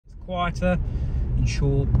quieter. In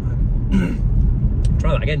short,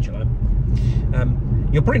 try that again, shall I?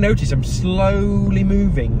 You'll probably notice I'm slowly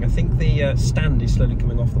moving. I think the stand is slowly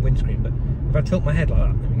coming off the windscreen, but if I tilt my head like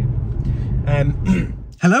that, there we go.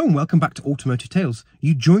 Hello and welcome back to Automotive Tales.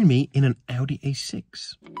 You join me in an Audi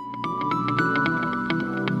A6.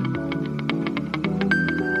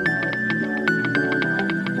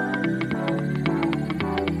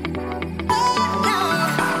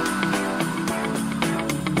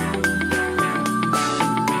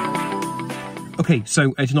 Okay,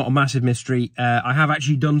 so it's not a massive mystery. I have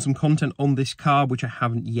actually done some content on this car, which I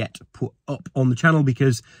haven't yet put up on the channel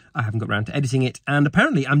because I haven't got around to editing it. And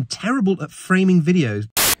apparently I'm terrible at framing videos.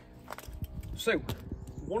 So,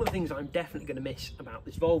 one of the things I'm definitely going to miss about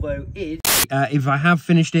this Volvo is... if I have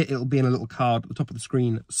finished it, it'll be in a little card at the top of the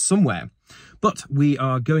screen somewhere. But we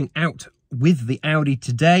are going out with the Audi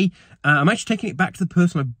today. I'm actually taking it back to the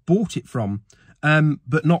person I bought it from,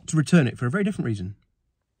 but not to return it for a very different reason.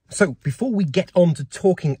 So before we get on to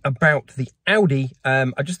talking about the Audi,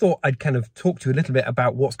 I just thought I'd kind of talk to you a little bit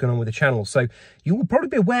about what's going on with the channel. So you will probably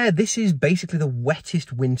be aware this is basically the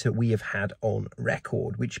wettest winter we have had on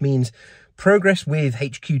record, which means progress with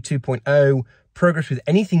HQ 2.0, progress with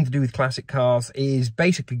anything to do with classic cars is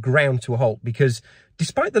basically ground to a halt because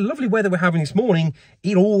despite the lovely weather we're having this morning,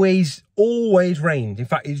 it always rained. In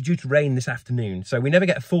fact, it's due to rain this afternoon. So we never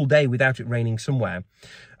get a full day without it raining somewhere.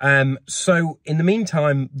 So in the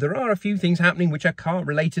meantime, there are a few things happening which are car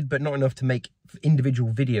related, but not enough to make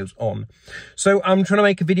individual videos on. So I'm trying to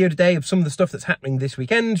make a video today of some of the stuff that's happening this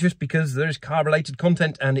weekend, just because there is car related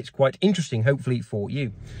content and it's quite interesting, hopefully for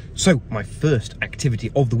you. So my first activity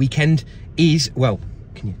of the weekend is, well,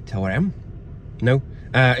 can you tell where I am? No?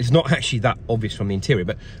 It's not actually that obvious from the interior,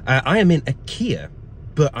 but I am in a Kia,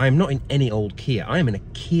 but I'm not in any old Kia. I am in a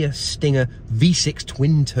Kia Stinger V6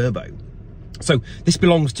 twin turbo. So this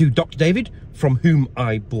belongs to Dr. David, from whom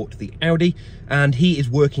I bought the Audi, and he is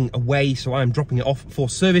working away, so I'm dropping it off for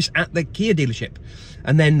service at the Kia dealership.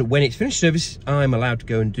 And then when it's finished service, I'm allowed to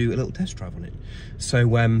go and do a little test drive on it.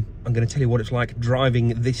 So I'm going to tell you what it's like driving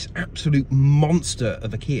this absolute monster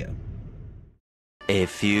of a Kia. A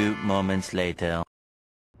few moments later.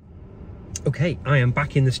 Okay, I am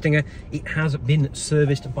back in the Stinger. It has been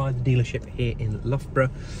serviced by the dealership here in Loughborough,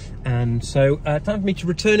 and so time for me to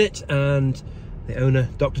return it, and the owner,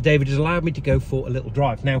 Dr. David, has allowed me to go for a little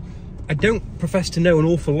drive. Now, I don't profess to know an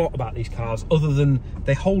awful lot about these cars other than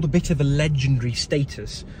they hold a bit of a legendary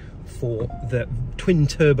status for the twin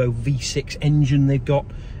turbo V6 engine they've got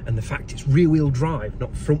and the fact it's rear wheel drive,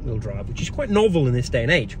 not front wheel drive, which is quite novel in this day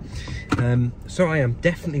and age. So I am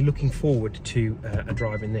definitely looking forward to a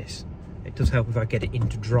drive in this. It does help if I get it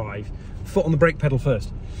into drive. Foot on the brake pedal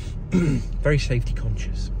first. Very safety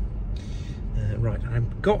conscious. Right,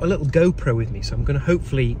 I've got a little GoPro with me, so I'm going to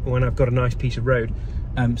hopefully, when I've got a nice piece of road,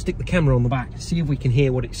 stick the camera on the back to see if we can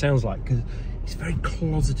hear what it sounds like, because it's very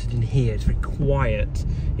closeted in here. It's very quiet.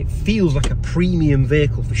 It feels like a premium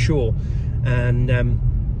vehicle for sure, and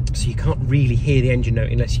so you can't really hear the engine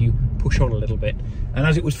note unless you push on a little bit. And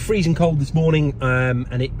as it was freezing cold this morning,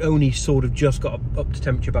 and it only sort of just got up to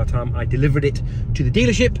temperature by the time I delivered it to the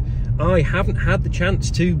dealership, I haven't had the chance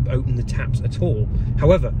to open the taps at all.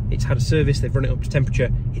 However, it's had a service, they've run it up to temperature,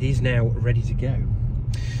 it is now ready to go.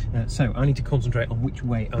 So I need to concentrate on which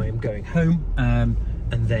way I am going home, and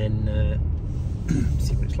then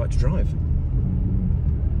see what it's like to drive.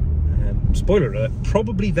 Spoiler alert,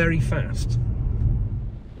 probably very fast.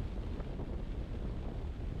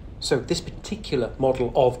 So this particular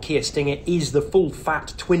model of Kia Stinger is the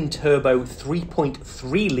full-fat twin-turbo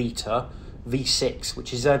 3.3 litre V6,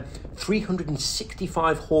 which is a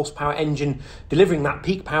 365 horsepower engine delivering that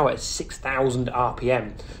peak power at 6,000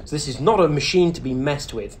 RPM. So this is not a machine to be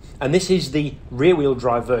messed with, and this is the rear-wheel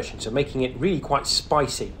drive version, so making it really quite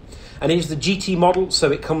spicy. And it is the GT model,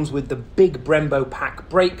 so it comes with the big Brembo pack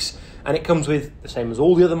brakes, and it comes with, the same as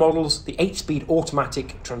all the other models, the 8-speed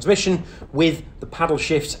automatic transmission with the paddle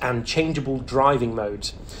shifts and changeable driving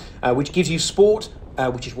modes, which gives you Sport,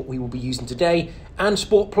 which is what we will be using today, and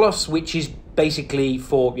Sport Plus, which is basically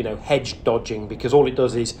for, you know, hedge dodging, because all it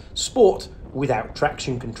does is Sport without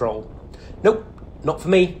traction control. Nope, not for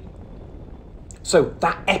me. So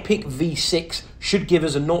that epic V6 should give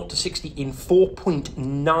us a 0 to 60 in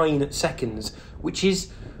 4.9 seconds, which is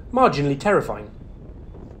marginally terrifying.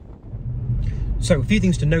 So a few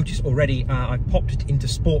things to notice already. I've popped it into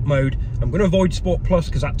Sport mode. I'm going to avoid Sport Plus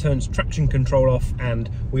because that turns traction control off, and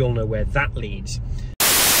we all know where that leads.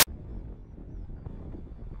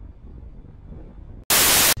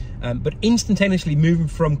 But instantaneously moving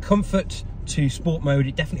from comfort to Sport mode,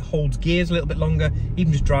 it definitely holds gears a little bit longer,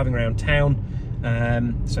 even just driving around town.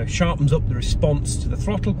 So sharpens up the response to the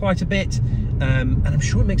throttle quite a bit, and I'm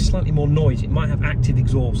sure it makes slightly more noise. It might have active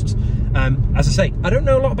exhausts. As I say, I don't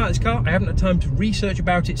know a lot about this car. I haven't had time to research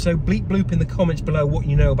about it, so bleep bloop in the comments below what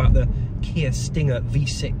you know about the Kia Stinger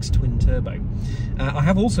V6 twin turbo. I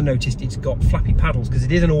have also noticed it's got flappy paddles because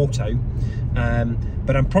it is an auto,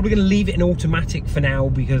 but I'm probably going to leave it in automatic for now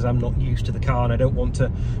because I'm not used to the car and I don't want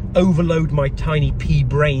to overload my tiny pea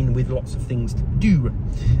brain with lots of things to do.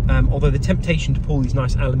 Although the temptation to pull these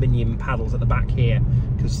nice aluminium paddles at the back here,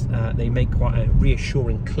 because they make quite a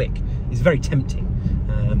reassuring click, is very tempting.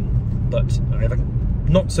 But I have a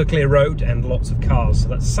not so clear road and lots of cars, so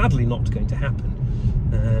that's sadly not going to happen.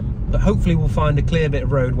 But hopefully we'll find a clear bit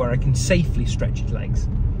of road where I can safely stretch its legs.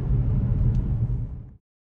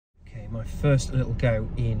 Okay, my first little go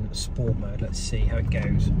in sport mode. Let's see how it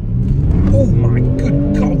goes. Oh my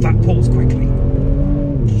good God, that pulls quickly.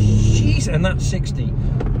 Jeez, and that's 60.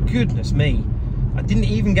 Goodness me. I didn't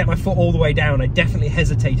even get my foot all the way down. I definitely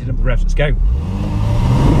hesitated at the revs. Let's go.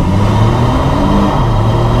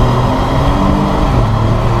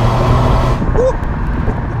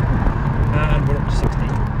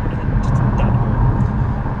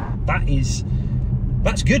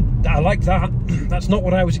 That's good. I like that. That's not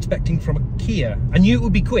what I was expecting from a Kia. I knew it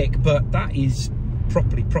would be quick, but that is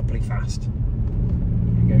properly fast. Here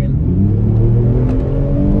we go again.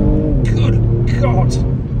 Good God.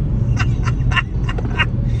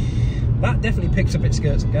 That definitely picks up its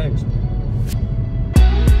skirts and goes.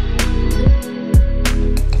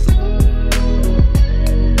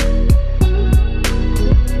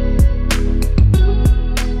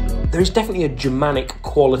 There is definitely a Germanic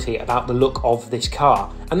quality about the look of this car,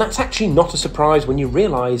 and that's actually not a surprise when you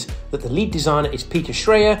realise that the lead designer is Peter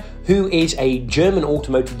Schreier, who is a German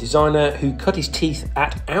automotive designer who cut his teeth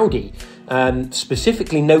at Audi,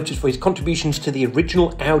 specifically noted for his contributions to the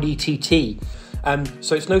original Audi TT.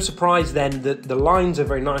 So it's no surprise then that the lines are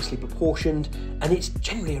very nicely proportioned, and it's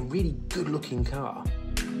generally a really good looking car.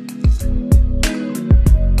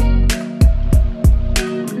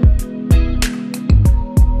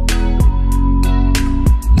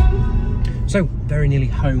 So, very nearly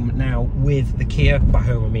home now with the Kia. By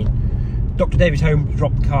home, I mean Dr. David's home,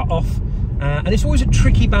 dropped the car off. And it's always a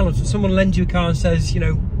tricky balance when someone lends you a car and says, you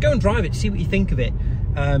know, go and drive it, see what you think of it.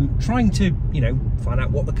 Trying to, you know, find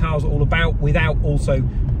out what the car's all about without also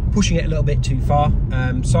pushing it a little bit too far.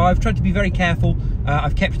 So I've tried to be very careful.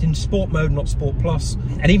 I've kept it in sport mode, not sport plus.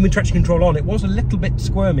 And even with traction control on, it was a little bit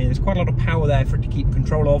squirmy. There's quite a lot of power there for it to keep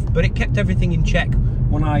control of, but it kept everything in check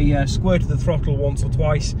when I squirted the throttle once or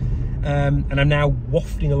twice. And I'm now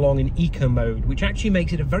wafting along in eco mode, which actually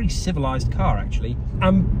makes it a very civilized car. Actually,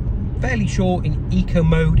 I'm fairly sure in eco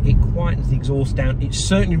mode it quietens the exhaust down, it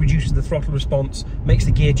certainly reduces the throttle response, makes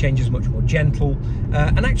the gear changes much more gentle,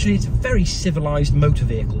 and actually it's a very civilized motor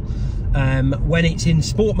vehicle. When it's in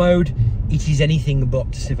sport mode, it is anything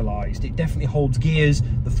but civilized. It definitely holds gears,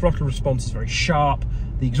 the throttle response is very sharp,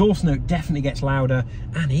 the exhaust note definitely gets louder,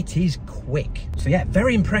 and it is quick. So yeah,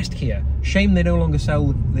 very impressed here. Shame they no longer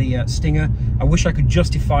sell the Stinger. I wish I could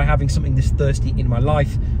justify having something this thirsty in my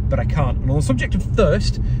life, but I can't. And on the subject of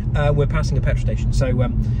thirst, we're passing a petrol station. So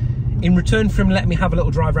in return for him letting me have a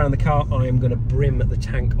little drive around the car, I am going to brim the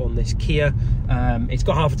tank on this Kia. It's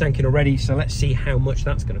got half a tank in already, so let's see how much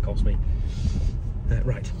that's going to cost me.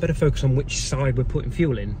 Right, better focus on which side we're putting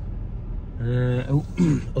fuel in.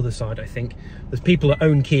 Other side, I think. There's people that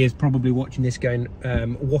own Kias probably watching this going,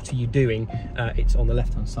 what are you doing? It's on the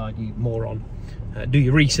left hand side, you moron. Do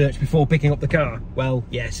your research before picking up the car. Well,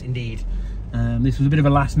 yes, indeed. This was a bit of a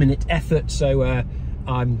last minute effort, so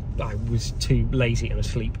I was too lazy and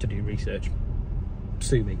asleep to do research.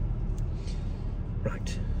 Sue me.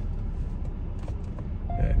 Right.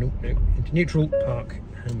 No, into neutral, park,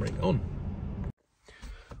 handbrake on.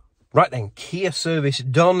 Right then, Kia service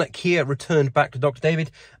done. Kia returned back to Dr. David,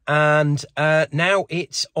 and now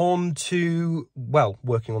it's on to, well,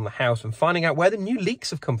 working on the house and finding out where the new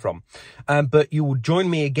leaks have come from. But you will join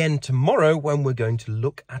me again tomorrow when we're going to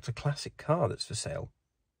look at a classic car that's for sale.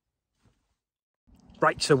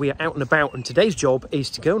 Right, so we are out and about, and today's job is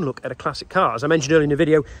to go and look at a classic car, as I mentioned earlier in the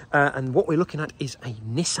video, and what we're looking at is a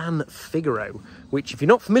Nissan Figaro, which, if you're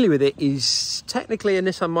not familiar with it, is technically a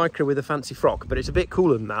Nissan Micra with a fancy frock, but it's a bit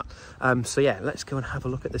cooler than that. So yeah, let's go and have a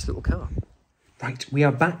look at this little car. Right, we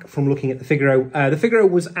are back from looking at the Figaro. The Figaro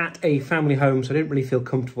was at a family home, so I didn't really feel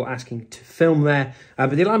comfortable asking to film there.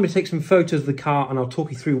 But they allowed me to take some photos of the car, and I'll talk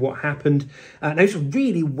you through what happened. Now, it's a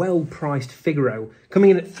really well-priced Figaro, coming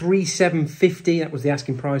in at $3,750. That was the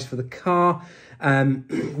asking price for the car.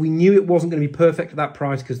 We knew it wasn't going to be perfect at that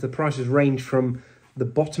price because the prices range from the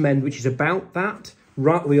bottom end, which is about that,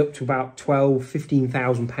 right the way up to about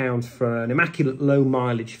 £15,000 for an immaculate low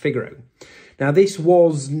mileage Figaro. Now, this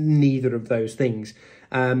was neither of those things.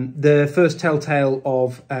 The first telltale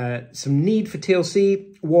of some need for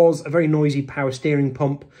TLC was a very noisy power steering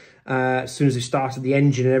pump as soon as you started the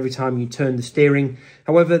engine and every time you turned the steering.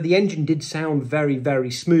 However, the engine did sound very,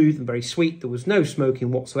 very smooth and very sweet. There was no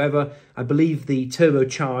smoking whatsoever. I believe the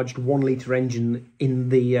turbocharged 1-litre engine in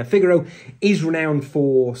the Figaro is renowned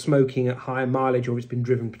for smoking at higher mileage, or it's been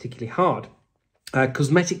driven particularly hard.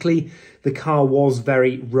 Cosmetically, the car was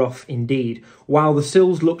very rough indeed. While the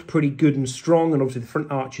sills looked pretty good and strong, and obviously the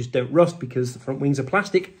front arches don't rust because the front wings are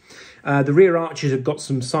plastic, the rear arches have got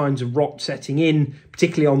some signs of rot setting in,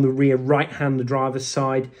 particularly on the rear right-hand, the driver's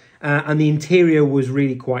side, and the interior was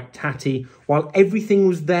really quite tatty. While everything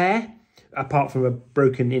was there, apart from a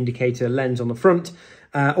broken indicator lens on the front,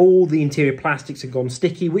 all the interior plastics have gone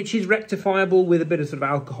sticky, which is rectifiable with a bit of sort of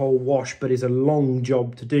alcohol wash, but is a long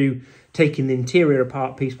job to do, taking the interior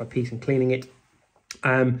apart piece by piece and cleaning it.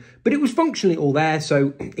 But it was functionally all there,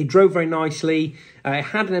 so it drove very nicely. It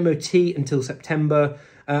had an MOT until September.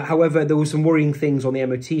 However, there were some worrying things on the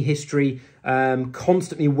MOT history,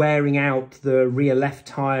 constantly wearing out the rear left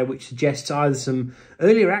tyre, which suggests either some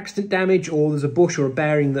earlier accident damage or there's a bush or a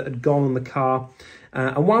bearing that had gone on the car.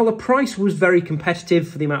 And while the price was very competitive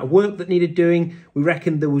for the amount of work that needed doing, we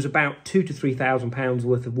reckoned there was about £2,000 to £3,000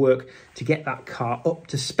 worth of work to get that car up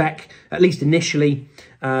to spec, at least initially.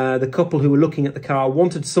 The couple who were looking at the car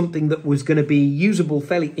wanted something that was going to be usable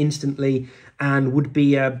fairly instantly and would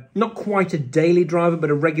be not quite a daily driver, but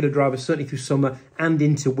a regular driver, certainly through summer and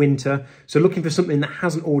into winter. So looking for something that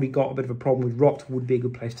hasn't already got a bit of a problem with rot would be a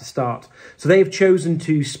good place to start. So they have chosen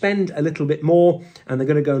to spend a little bit more, and they're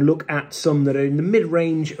going to go and look at some that are in the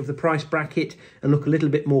mid-range of the price bracket and look a little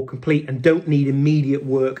bit more complete and don't need immediate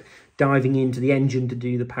work diving into the engine to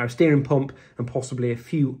do the power steering pump and possibly a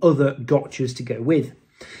few other gotchas to go with.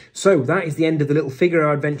 So that is the end of the little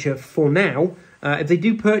Figaro adventure for now. If they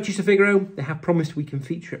do purchase a Figaro, they have promised we can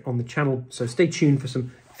feature it on the channel. So stay tuned for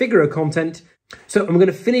some Figaro content. So I'm going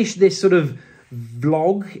to finish this sort of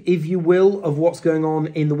vlog, if you will, of what's going on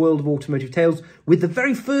in the world of Automotive Tales with the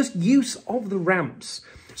very first use of the ramps.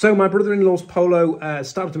 So my brother-in-law's Polo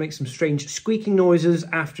started to make some strange squeaking noises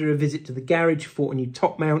after a visit to the garage for a new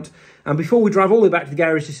top mount. And before we drive all the way back to the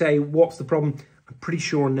garage to say, what's the problem? I'm pretty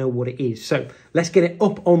sure I know what it is. So let's get it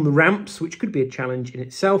up on the ramps, which could be a challenge in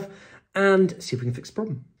itself, and see if we can fix the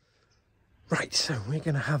problem. Right, so we're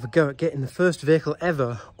going to have a go at getting the first vehicle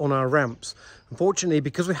ever on our ramps. Unfortunately,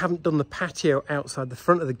 because we haven't done the patio outside the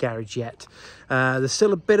front of the garage yet, there's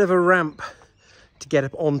still a bit of a ramp to get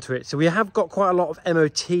up onto it. So we have got quite a lot of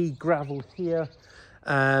MOT gravel here,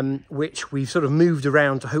 which we've sort of moved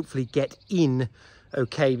around to hopefully get in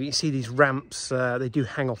okay. But you see these ramps, they do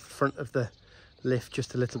hang off the front of the lift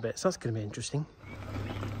just a little bit. So that's going to be interesting.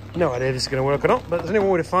 No idea if this is going to work or not, but there's only one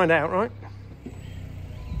way to find out, right?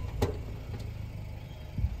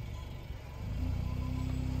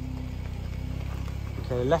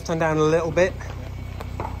 Okay, left hand down a little bit.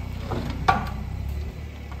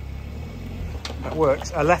 That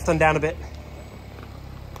works. Left hand down a bit.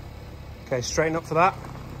 Okay, straighten up for that.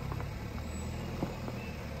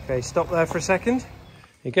 Okay, stop there for a second.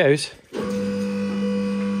 Here goes.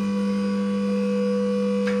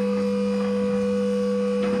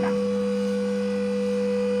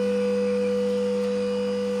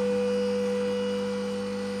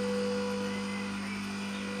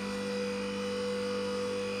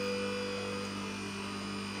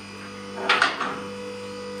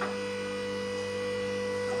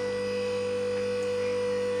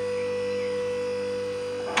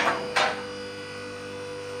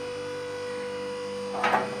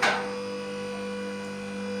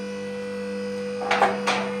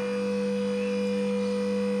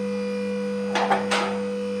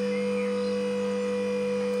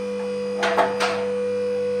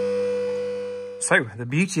 So, the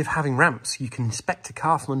beauty of having ramps, you can inspect a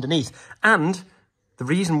car from underneath. And the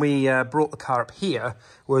reason we brought the car up here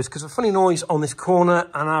was because of a funny noise on this corner,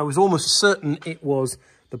 and I was almost certain it was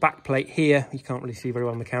the back plate here. You can't really see very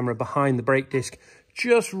well on the camera, behind the brake disc,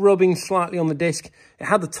 just rubbing slightly on the disc. It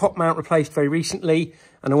had the top mount replaced very recently,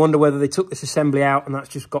 and I wonder whether they took this assembly out and that's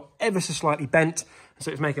just got ever so slightly bent.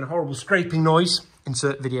 So it's making a horrible scraping noise.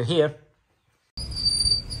 Insert video here.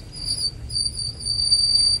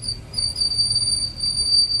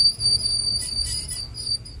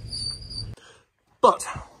 But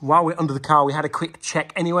while we're under the car, we had a quick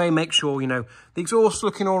check anyway, make sure, you know, the exhaust's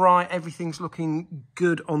looking all right, everything's looking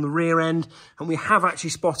good on the rear end. And we have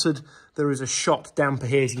actually spotted there is a shot damper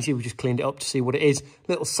here. As you can see, we just cleaned it up to see what it is.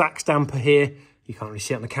 Little Sachs damper here, You can't really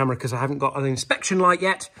see it on the camera because I haven't got an inspection light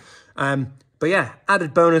yet. But yeah,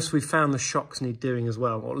 added bonus, we've found the shocks need doing as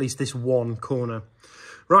well, or at least this one corner.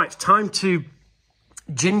 Right, time to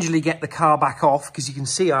gingerly get the car back off, because you can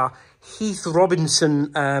see our Heath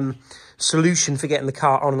Robinson solution for getting the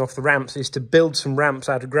car on and off the ramps is to build some ramps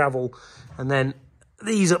out of gravel, and then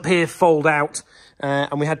these up here fold out,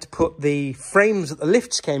 and we had to put the frames that the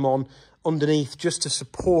lifts came on underneath just to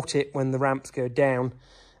support it when the ramps go down.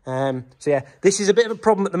 So yeah, this is a bit of a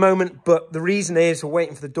problem at the moment, but the reason is we're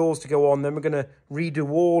waiting for the doors to go on. Then we're going to redo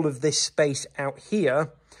all of this space out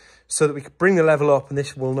here so that we can bring the level up, and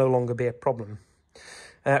this will no longer be a problem.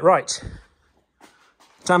 Right,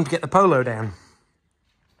 time to get the Polo down.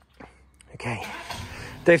 Okay,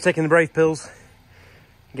 Dave's taking the brave pills.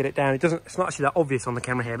 Get it down. It's not actually that obvious on the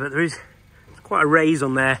camera here, but there's quite a raise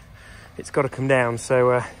on there. It's got to come down.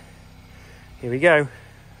 So here we go.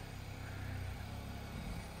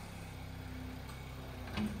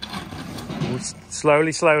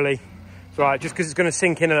 Slowly, slowly. It's right, just because it's going to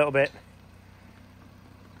sink in a little bit.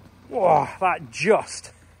 Whoa, that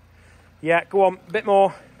just. Yeah, go on, a bit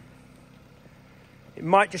more. It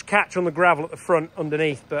might just catch on the gravel at the front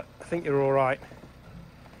underneath, but I think you're all right.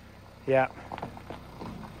 Yeah.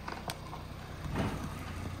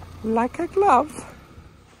 Like a glove.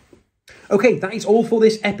 Okay, that is all for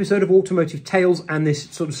this episode of Automotive Tales and this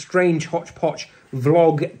sort of strange hodgepodge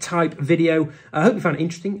vlog type video. I hope you found it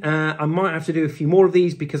interesting. I might have to do a few more of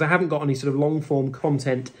these because I haven't got any sort of long form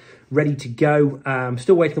content ready to go. I'm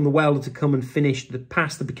still waiting on the welder to come and finish the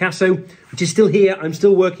Picasso, which is still here. I'm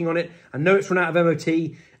still working on it. I know it's run out of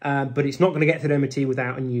MOT, but it's not going to get to the MOT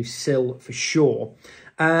without a new sill for sure.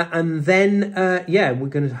 And then, yeah, we're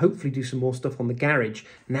going to hopefully do some more stuff on the garage.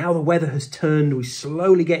 Now the weather has turned, we're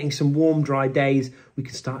slowly getting some warm, dry days. We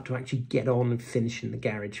can start to actually get on and finish in the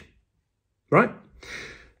garage. Right,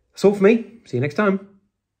 that's all for me. See you next time.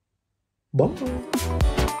 Bye.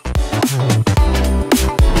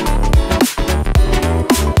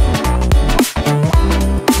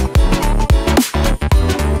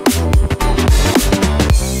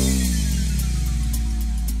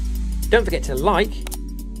 Don't forget to like,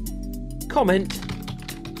 comment,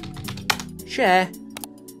 share,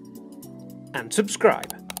 and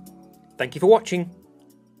subscribe. Thank you for watching.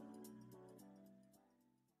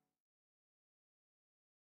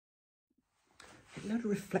 A load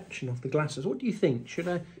of reflection off the glasses. What do you think? Should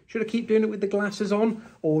I keep doing it with the glasses on,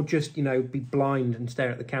 or just, you know, be blind and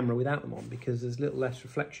stare at the camera without them on, because there's a little less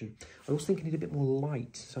reflection? I was thinking I need a bit more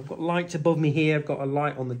light. So I've got lights above me here. I've got a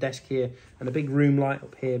light on the desk here and a big room light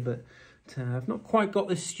up here, but I've not quite got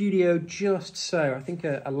the studio just so. I think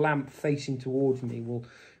a lamp facing towards me will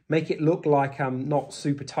make it look like I'm not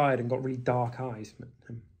super tired and got really dark eyes. But,